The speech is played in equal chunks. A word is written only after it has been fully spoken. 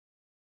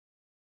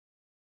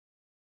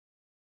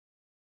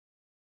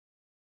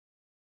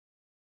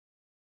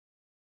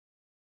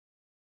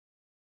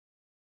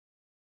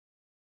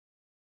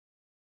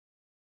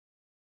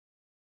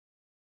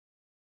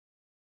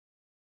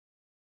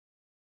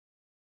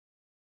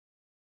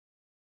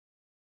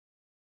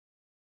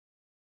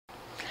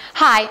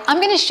Hi, I'm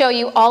going to show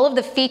you all of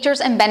the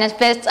features and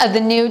benefits of the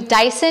new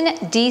Dyson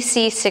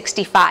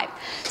DC65.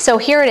 So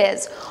here it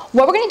is.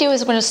 What we're going to do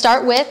is we're going to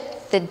start with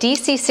the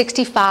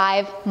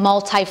DC65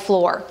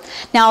 Multi-Floor.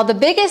 Now the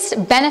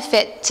biggest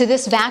benefit to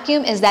this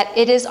vacuum is that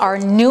it is our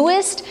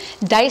newest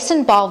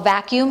Dyson ball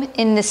vacuum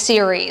in the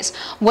series.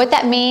 What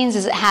that means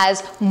is it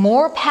has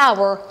more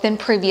power than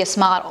previous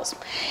models.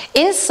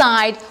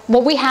 Inside,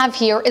 what we have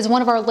here is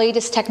one of our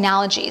latest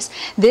technologies.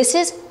 This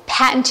is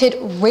patented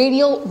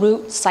radial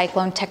root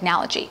cyclone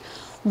technology.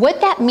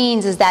 What that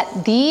means is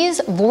that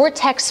these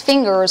vortex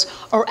fingers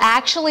are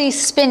actually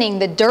spinning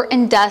the dirt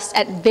and dust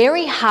at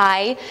very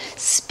high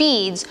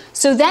speeds,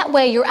 so that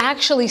way you're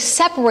actually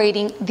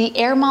separating the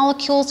air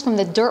molecules from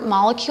the dirt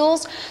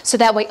molecules, so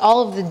that way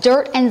all of the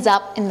dirt ends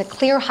up in the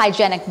clear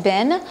hygienic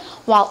bin,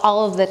 while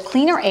all of the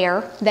cleaner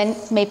air then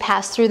may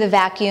pass through the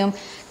vacuum,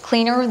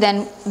 cleaner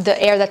than the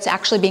air that's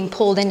actually being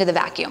pulled into the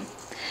vacuum.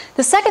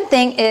 The second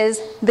thing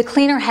is the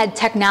cleaner head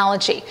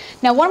technology.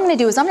 Now what I'm going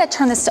to do is I'm going to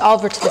turn this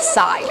over to the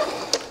side,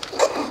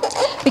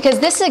 because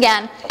this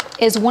again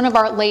is one of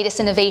our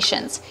latest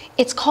innovations.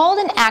 It's called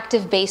an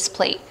active base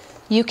plate.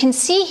 You can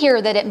see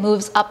here that it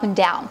moves up and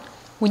down.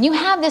 When you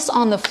have this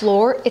on the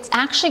floor, it's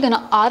actually going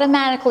to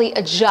automatically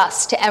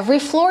adjust to every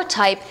floor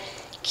type,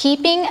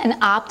 keeping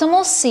an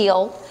optimal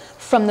seal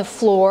from the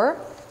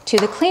floor to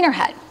the cleaner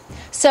head.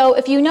 So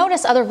if you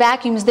notice other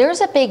vacuums,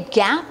 there's a big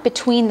gap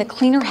between the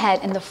cleaner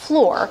head and the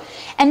floor,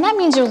 and that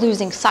means you're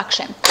losing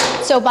suction.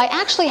 So by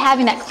actually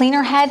having that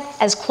cleaner head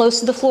as close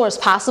to the floor as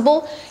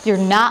possible, you're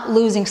not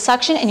losing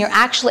suction and you're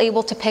actually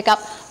able to pick up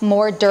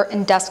more dirt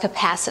and dust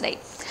capacity.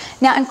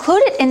 Now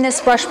included in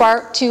this brush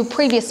bar to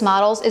previous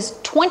models is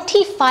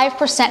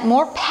 25%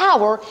 more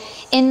power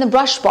in the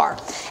brush bar.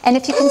 And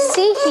if you can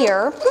see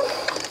here,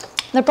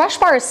 the brush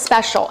bar is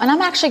special, and I'm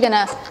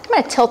gonna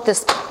tilt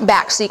this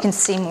back so you can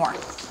see more.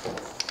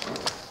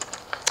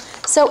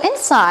 So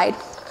inside,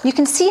 you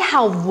can see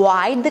how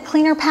wide the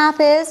cleaner path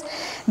is.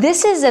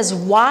 This is as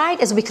wide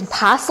as we could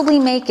possibly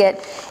make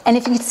it. And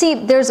if you can see,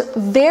 there's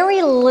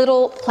very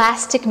little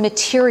plastic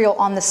material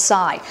on the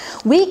side.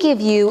 We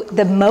give you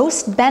the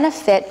most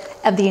benefit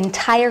of the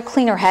entire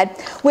cleaner head.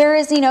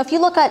 Whereas, if you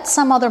look at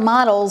some other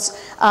models,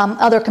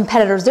 other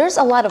competitors, there's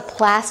a lot of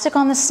plastic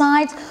on the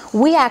sides.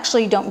 We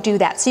actually don't do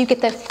that. So you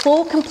get the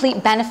full,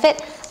 complete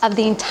benefit of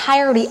the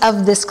entirety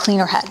of this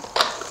cleaner head.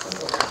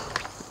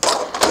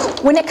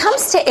 When it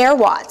comes to air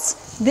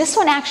watts, this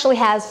one actually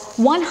has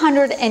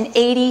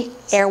 180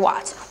 air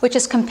watts, which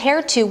is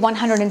compared to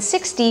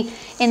 160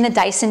 in the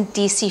Dyson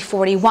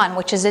DC41,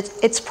 which is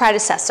its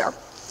predecessor.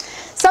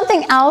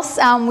 Something else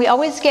we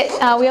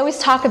always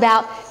talk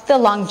about the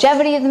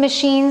longevity of the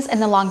machines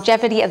and the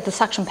longevity of the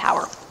suction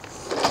power.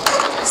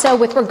 So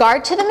with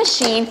regard to the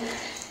machine,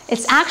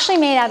 it's actually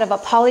made out of a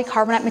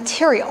polycarbonate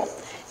material.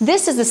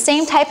 This is the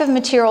same type of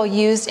material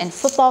used in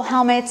football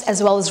helmets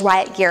as well as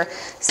riot gear.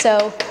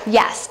 So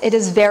yes, it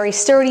is very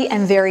sturdy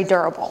and very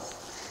durable.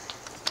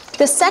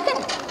 The second,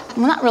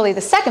 well, not really the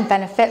second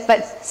benefit,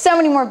 but so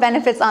many more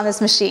benefits on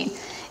this machine,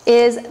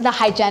 is the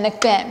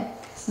hygienic bin.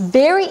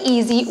 Very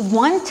easy,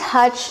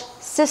 one-touch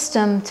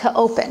system to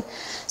open.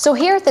 So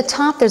here at the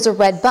top, there's a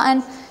red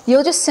button.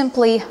 You'll just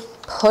simply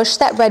push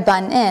that red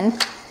button in.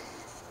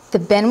 The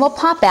bin will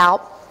pop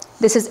out.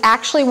 This is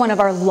actually one of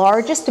our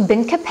largest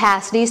bin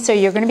capacities, so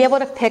you're going to be able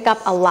to pick up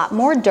a lot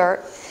more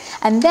dirt.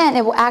 And then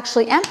it will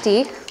actually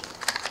empty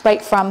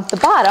right from the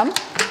bottom.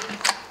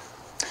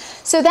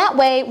 So that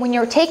way, when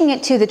you're taking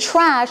it to the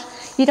trash,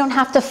 you don't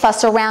have to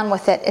fuss around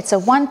with it. It's a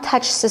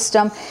one-touch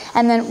system.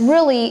 And then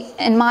really,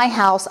 in my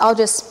house, I'll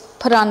just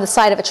put it on the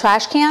side of a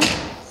trash can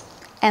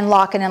and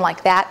lock it in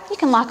like that. You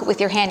can lock it with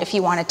your hand if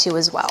you wanted to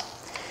as well.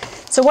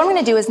 So what I'm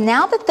going to do is,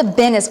 now that the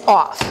bin is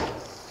off,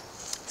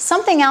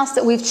 something else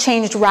that we've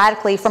changed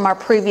radically from our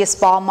previous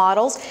ball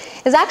models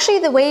is actually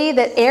the way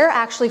that air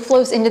actually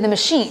flows into the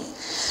machine.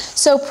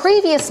 So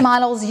previous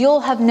models,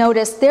 you'll have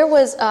noticed there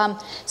was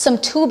some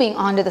tubing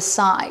onto the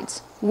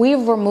sides.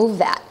 We've removed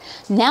that.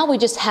 Now we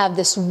just have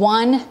this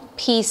one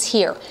piece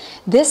here.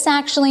 This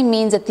actually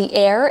means that the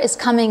air is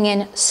coming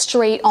in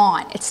straight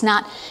on. It's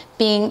not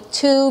being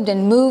tubed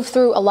and moved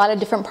through a lot of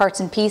different parts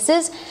and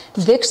pieces.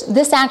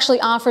 This actually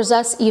offers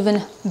us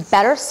even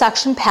better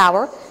suction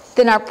power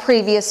than our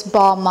previous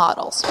ball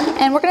models.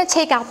 And we're going to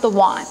take out the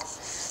wand.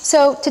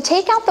 So to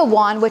take out the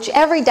wand, which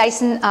every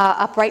Dyson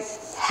upright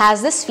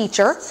has this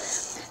feature,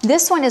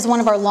 this one is one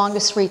of our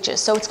longest reaches.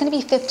 So it's going to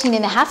be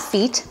 15.5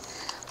 feet.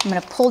 I'm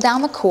going to pull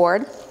down the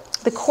cord.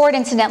 The cord,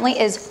 incidentally,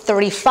 is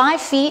 35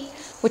 feet,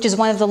 which is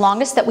one of the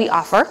longest that we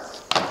offer.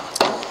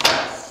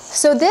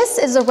 So this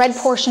is the red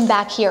portion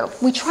back here.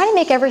 We try to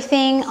make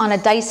everything on a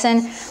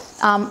Dyson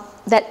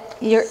that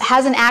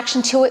has an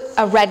action to it,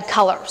 a red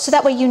color. So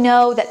that way you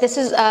know that this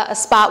is a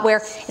spot where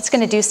it's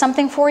going to do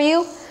something for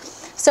you.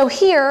 So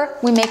here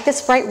we make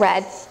this bright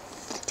red.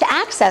 To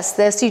access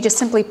this, you just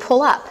simply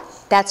pull up.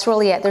 That's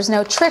really it. There's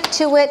no trick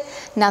to it,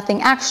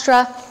 nothing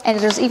extra. And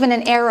there's even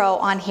an arrow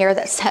on here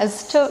that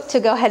says to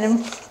go ahead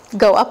and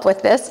go up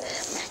with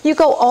this. You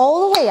go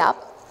all the way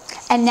up,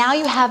 and now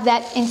you have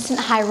that instant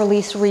high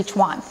release reach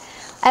wand.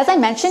 As I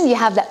mentioned, you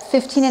have that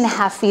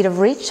 15.5 feet of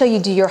reach, so you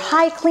do your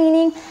high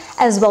cleaning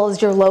as well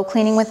as your low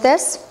cleaning with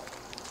this.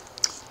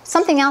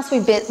 Something else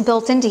we've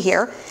built into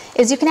here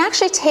is you can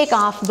actually take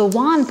off the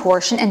wand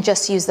portion and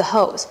just use the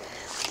hose.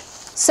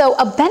 So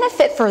a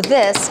benefit for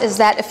this is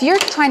that if you're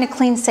trying to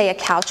clean, say, a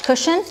couch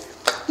cushion,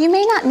 you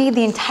may not need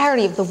the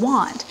entirety of the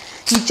wand.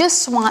 You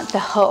just want the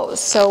hose.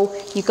 So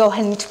you go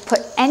ahead and put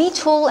any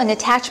tool and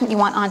attachment you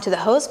want onto the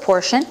hose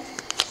portion,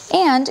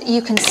 and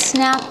you can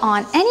snap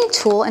on any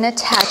tool and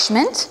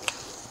attachment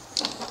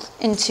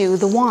into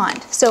the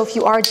wand. So if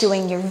you are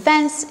doing your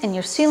vents and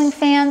your ceiling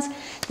fans,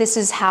 this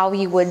is how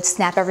you would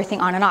snap everything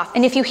on and off.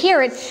 And if you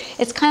hear it,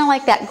 it's kind of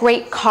like that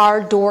great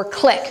car door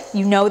click.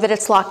 You know that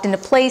it's locked into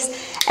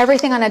place.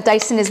 Everything on a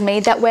Dyson is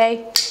made that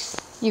way.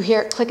 You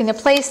hear it click into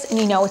place and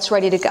you know it's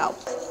ready to go.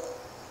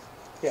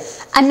 Yeah.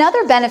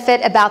 Another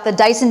benefit about the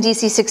Dyson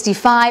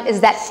DC65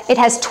 is that it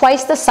has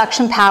twice the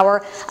suction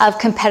power of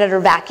competitor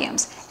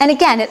vacuums. And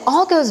again, it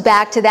all goes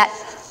back to that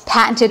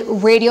patented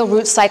radial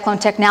root cyclone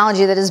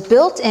technology that is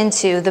built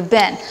into the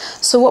bin.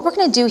 So what we're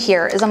going to do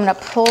here is I'm going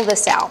to pull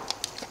this out.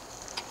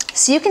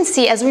 So you can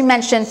see, as we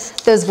mentioned,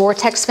 those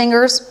vortex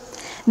fingers.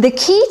 The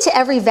key to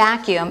every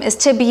vacuum is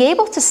to be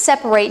able to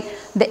separate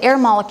the air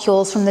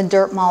molecules from the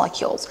dirt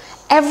molecules.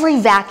 Every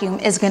vacuum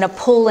is going to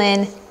pull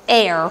in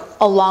air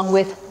along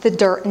with the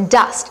dirt and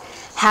dust.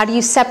 How do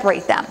you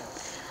separate them?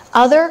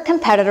 Other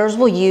competitors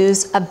will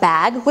use a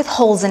bag with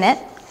holes in it,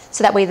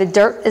 so that way the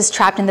dirt is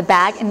trapped in the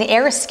bag and the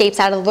air escapes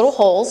out of the little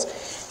holes.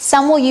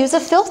 Some will use a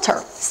filter,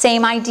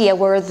 same idea,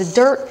 where the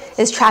dirt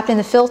is trapped in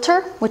the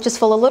filter, which is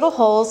full of little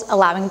holes,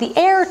 allowing the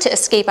air to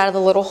escape out of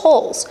the little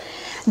holes.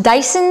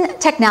 Dyson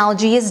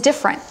technology is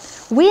different.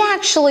 We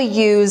actually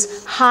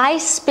use high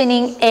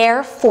spinning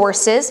air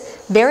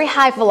forces, very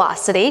high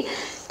velocity,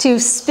 to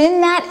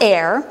spin that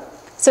air,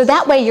 so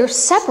that way you're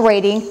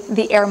separating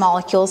the air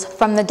molecules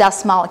from the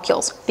dust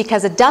molecules,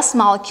 because a dust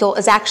molecule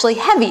is actually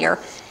heavier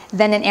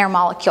than an air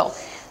molecule.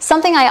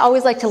 Something I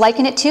always like to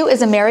liken it to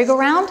is a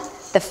merry-go-round.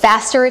 The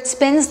faster it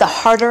spins, the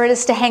harder it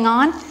is to hang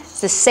on. It's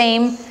the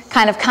same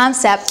kind of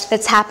concept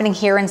that's happening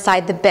here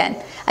inside the bin.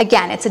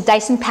 Again, it's a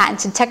Dyson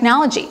patented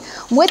technology.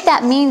 What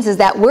that means is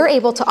that we're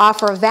able to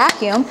offer a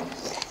vacuum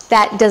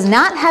that does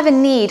not have a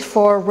need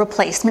for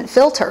replacement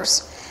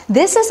filters.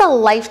 This is a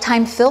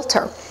lifetime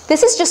filter.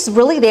 This is just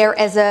really there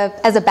as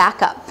a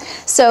backup.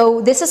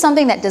 So this is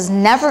something that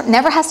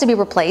never has to be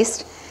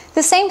replaced.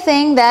 The same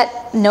thing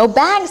that no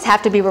bags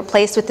have to be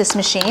replaced with this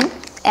machine,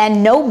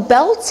 and no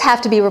belts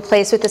have to be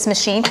replaced with this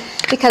machine,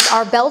 because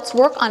our belts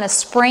work on a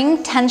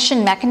spring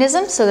tension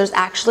mechanism, so there's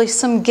actually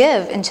some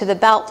give into the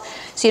belt,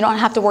 so you don't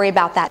have to worry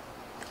about that.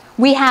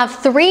 We have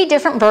 3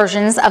 different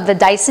versions of the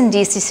Dyson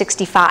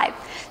DC65,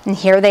 and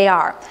here they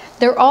are.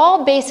 They're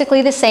all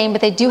basically the same,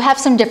 but they do have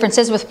some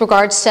differences with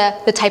regards to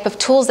the type of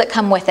tools that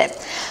come with it.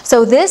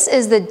 So this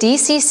is the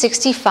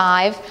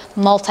DC65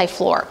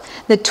 Multi-Floor.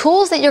 The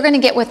tools that you're going to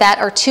get with that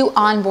are 2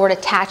 onboard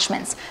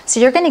attachments. So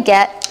you're going to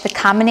get the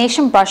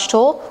combination brush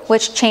tool,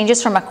 which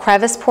changes from a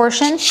crevice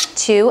portion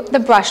to the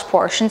brush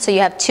portion. So you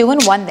have 2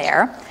 in 1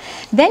 there.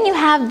 Then you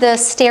have the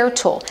stair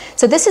tool.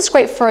 So this is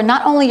great for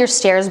not only your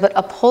stairs, but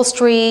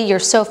upholstery, your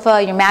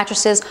sofa, your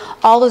mattresses,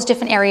 all those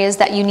different areas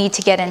that you need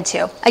to get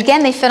into.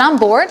 Again, they fit on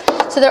board,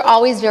 so they're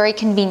always very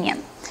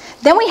convenient.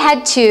 Then we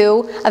head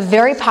to a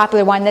very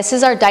popular one. This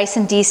is our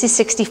Dyson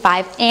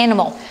DC65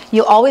 Animal.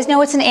 You'll always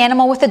know it's an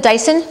animal with a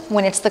Dyson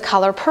when it's the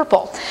color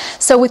purple.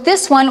 So with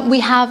this one,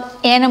 we have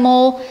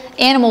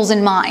animals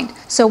in mind.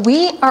 So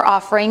we are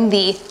offering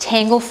the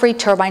Tangle-free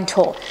turbine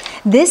tool.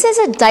 This is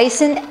a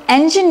Dyson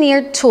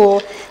engineered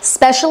tool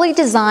specially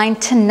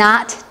designed to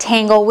not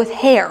tangle with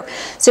hair.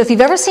 So if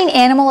you've ever seen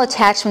animal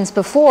attachments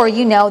before,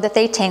 you know that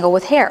they tangle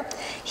with hair.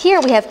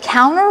 Here we have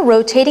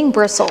counter-rotating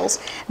bristles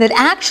that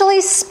actually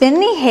spin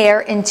the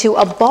hair into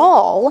a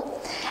ball,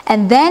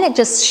 and then it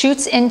just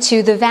shoots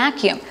into the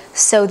vacuum.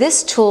 So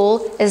this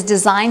tool is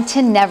designed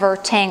to never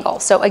tangle.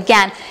 So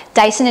again,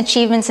 Dyson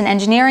achievements in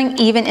engineering,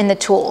 even in the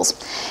tools.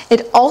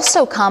 It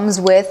also comes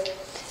with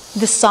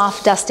the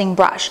soft dusting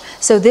brush.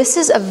 So this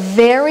is a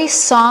very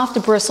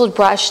soft bristled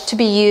brush to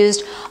be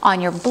used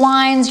on your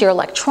blinds, your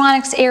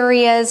electronics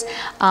areas,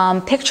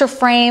 picture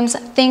frames,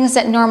 things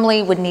that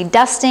normally would need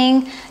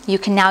dusting. You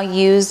can now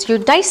use your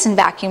Dyson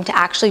vacuum to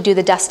actually do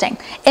the dusting.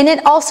 And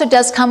it also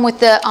does come with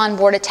the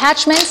onboard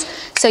attachments.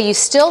 So you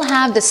still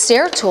have the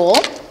stair tool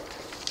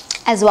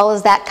as well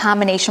as that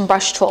combination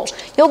brush tool.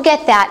 You'll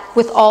get that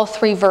with all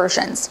 3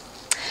 versions.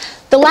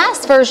 The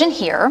last version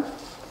here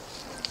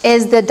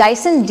is the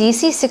Dyson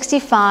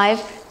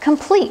DC65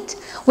 Complete.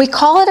 We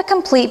call it a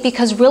Complete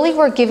because really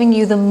we're giving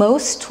you the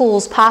most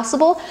tools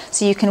possible,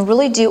 so you can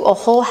really do a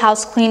whole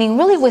house cleaning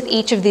really with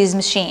each of these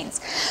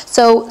machines.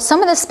 So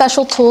some of the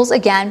special tools,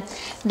 again,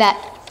 that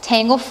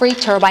tangle-free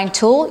turbine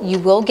tool you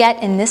will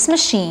get in this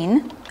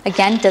machine.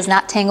 Again, does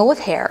not tangle with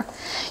hair.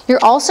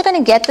 You're also going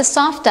to get the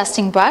soft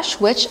dusting brush,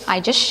 which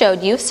I just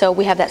showed you, so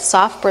we have that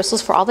soft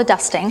bristles for all the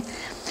dusting.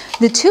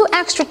 The 2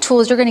 extra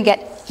tools you're going to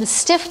get the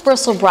stiff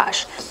bristle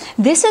brush.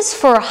 This is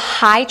for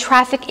high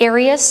traffic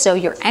areas, so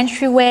your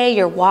entryway,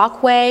 your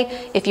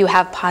walkway, if you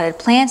have potted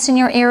plants in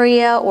your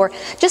area, or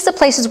just the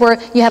places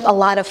where you have a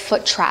lot of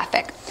foot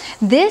traffic.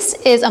 This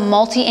is a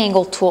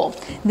multi-angle tool.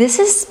 This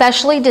is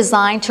specially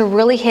designed to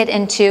really hit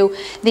into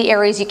the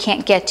areas you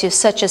can't get to,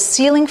 such as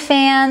ceiling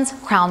fans,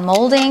 crown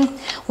molding.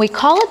 We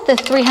call it the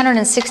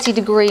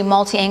 360-degree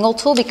multi-angle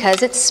tool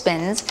because it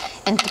spins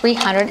in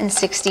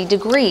 360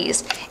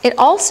 degrees. It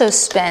also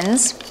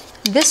spins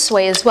this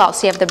way as well.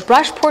 So you have the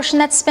brush portion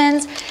that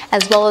spins,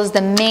 as well as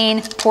the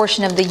main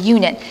portion of the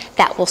unit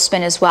that will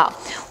spin as well.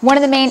 One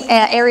of the main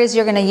areas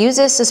you're going to use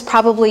this is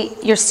probably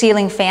your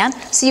ceiling fan.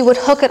 So you would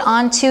hook it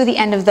onto the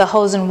end of the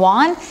hose and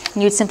wand,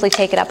 and you'd simply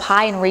take it up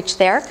high and reach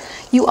there.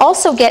 You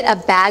also get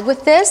a bag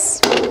with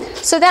this,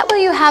 so that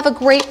way you have a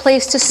great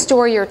place to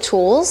store your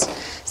tools.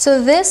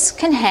 So this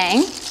can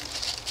hang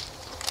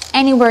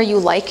anywhere you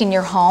like in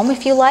your home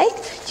if you like.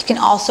 You can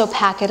also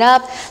pack it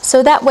up,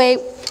 so that way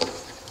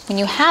when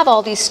you have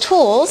all these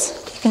tools,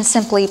 you can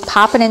simply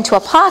pop it into a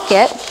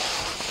pocket,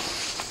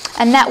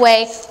 and that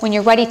way when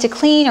you're ready to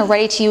clean or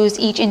ready to use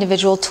each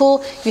individual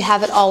tool, you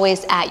have it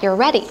always at your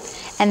ready.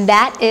 And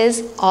that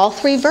is all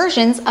three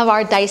versions of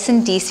our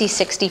Dyson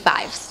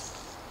DC65s.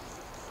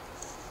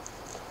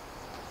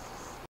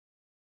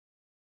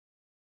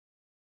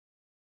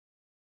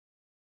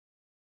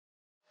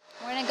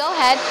 We're going to go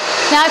ahead.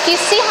 Now if you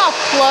see how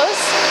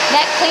close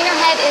that cleaner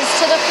head is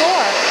to the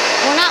floor,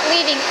 we're not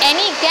leaving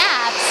any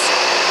gaps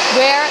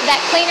where that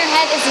cleaner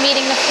head is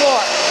meeting the floor.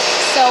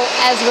 So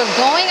as we're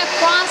going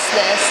across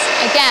this,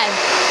 again,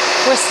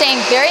 we're staying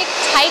very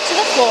tight to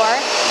the floor.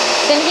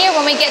 Then here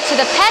when we get to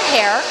the pet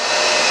hair,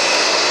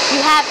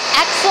 you have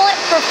excellent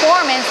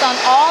performance on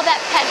all that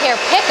pet hair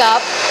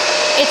pickup.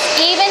 It's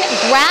even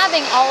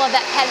grabbing all of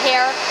that pet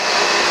hair,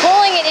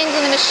 pulling it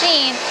into the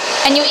machine,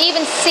 and you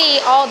even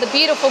see all the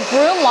beautiful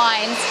groom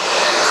lines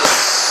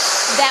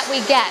that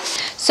we get.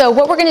 So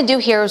what we're going to do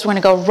here is we're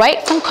going to go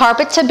right from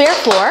carpet to bare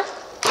floor.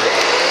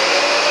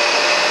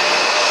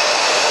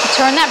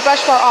 Turn that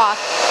brush bar off.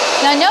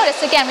 Now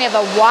notice again we have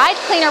a wide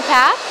cleaner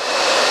path.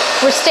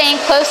 We're staying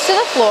close to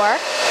the floor.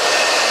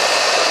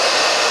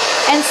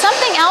 And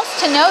something else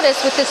to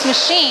notice with this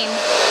machine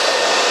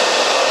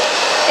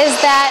is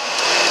that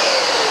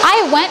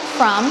I went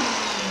from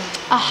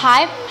a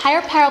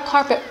higher pile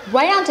carpet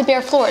right onto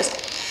bare floors.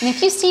 And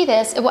if you see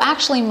this, it will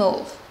actually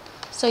move.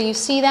 So you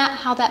see that,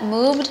 how that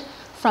moved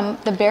from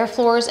the bare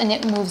floors, and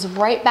it moves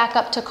right back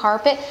up to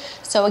carpet.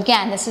 So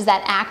again, this is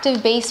that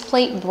active base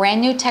plate, brand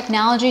new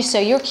technology, so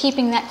you're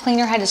keeping that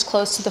cleaner head as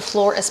close to the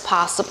floor as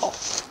possible.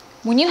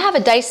 When you have a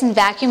Dyson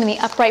vacuum in the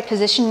upright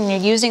position and you're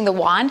using the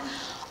wand,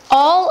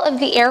 all of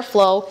the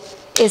airflow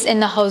is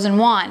in the hose and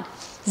wand.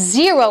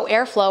 Zero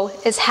airflow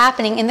is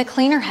happening in the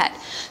cleaner head.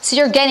 So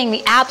you're getting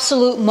the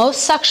absolute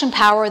most suction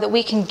power that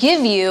we can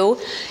give you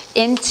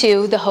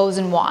into the hose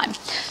and wand.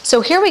 So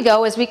here we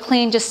go as we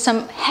clean just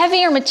some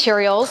heavier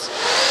materials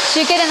so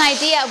you get an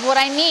idea of what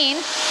I mean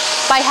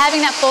by having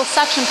that full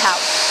suction power.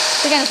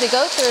 So again, as we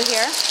go through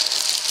here,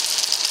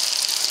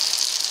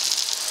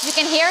 you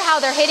can hear how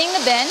they're hitting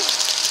the bin.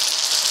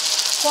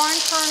 Corn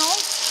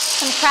kernels,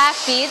 some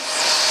craft beads.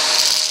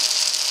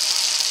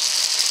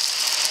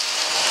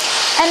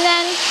 And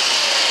then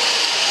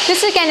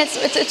this again,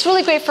 it's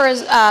really great for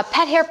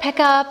pet hair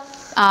pickup.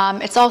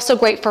 It's also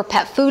great for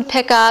pet food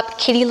pickup,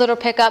 kitty litter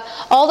pickup.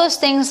 All those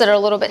things that are a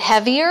little bit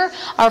heavier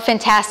are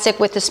fantastic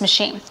with this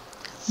machine.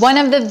 One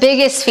of the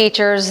biggest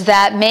features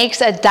that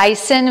makes a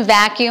Dyson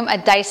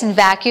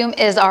vacuum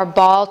is our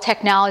ball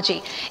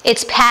technology.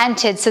 It's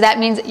patented, so that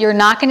means you're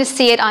not going to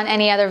see it on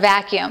any other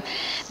vacuum.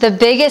 The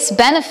biggest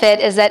benefit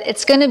is that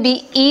it's going to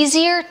be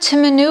easier to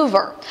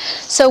maneuver.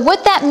 So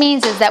what that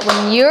means is that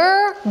when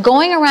you're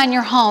going around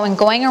your home and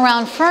going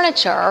around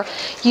furniture,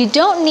 you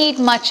don't need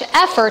much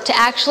effort to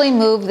actually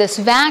move this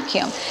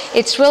vacuum.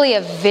 It's really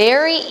a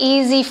very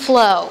easy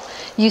flow.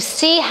 You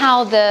see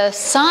how the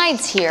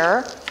sides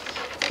here,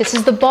 this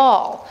is the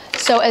ball.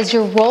 So as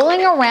you're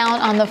rolling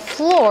around on the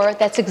floor,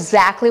 that's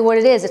exactly what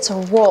it is. It's a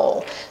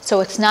roll.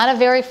 So it's not a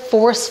very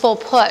forceful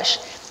push.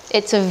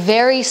 It's a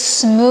very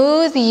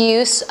smooth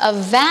use of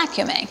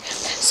vacuuming.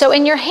 So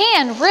in your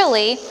hand,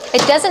 really,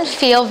 it doesn't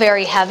feel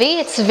very heavy.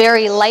 It's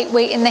very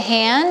lightweight in the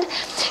hand.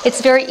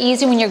 It's very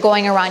easy when you're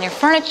going around your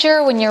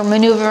furniture, when you're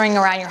maneuvering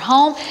around your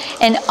home.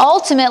 And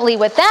ultimately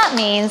what that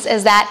means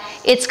is that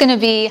it's going to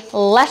be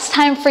less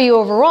time for you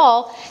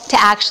overall to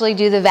actually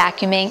do the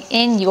vacuuming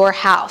in your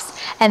house.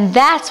 And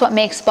that's what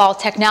makes ball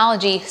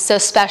technology so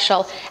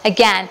special.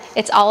 Again,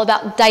 it's all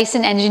about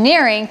Dyson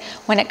engineering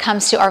when it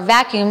comes to our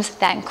vacuums.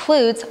 That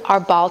includes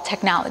our ball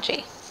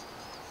technology.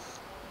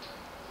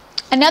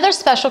 Another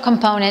special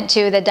component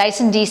to the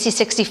Dyson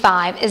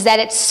DC65 is that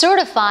it's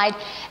certified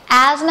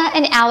asthma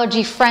and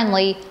allergy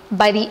friendly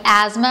by the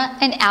Asthma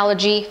and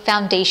Allergy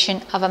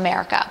Foundation of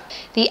America.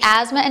 The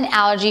Asthma and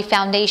Allergy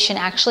Foundation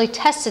actually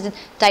tested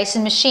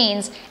Dyson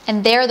machines,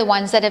 and they're the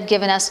ones that have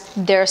given us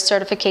their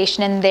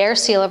certification and their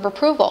seal of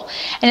approval.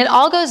 And it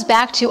all goes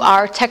back to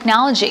our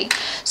technology.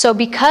 So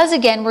because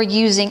again we're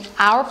using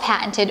our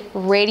patented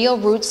radial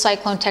root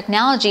cyclone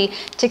technology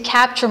to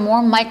capture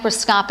more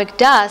microscopic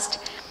dust,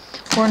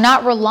 we're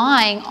not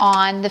relying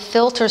on the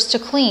filters to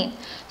clean.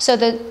 So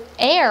the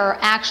air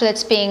actually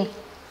that's being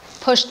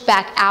pushed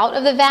back out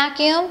of the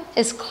vacuum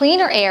is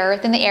cleaner air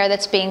than the air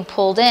that's being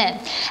pulled in.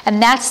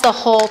 And that's the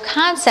whole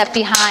concept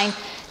behind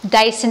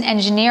Dyson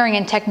engineering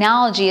and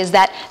technology, is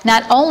that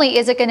not only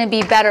is it going to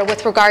be better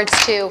with regards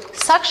to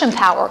suction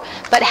power,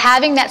 but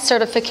having that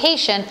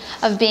certification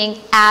of being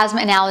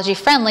asthma and allergy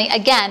friendly,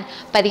 again,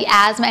 by the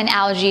Asthma and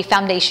Allergy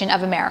Foundation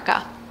of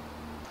America.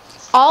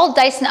 All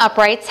Dyson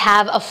uprights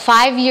have a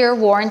 5-year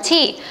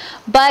warranty,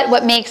 but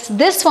what makes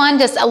this one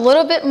just a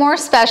little bit more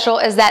special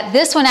is that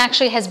this one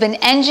actually has been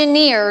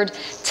engineered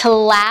to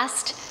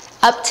last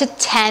up to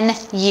 10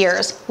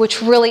 years,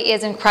 which really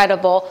is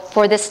incredible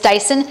for this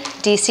Dyson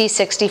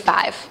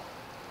DC65.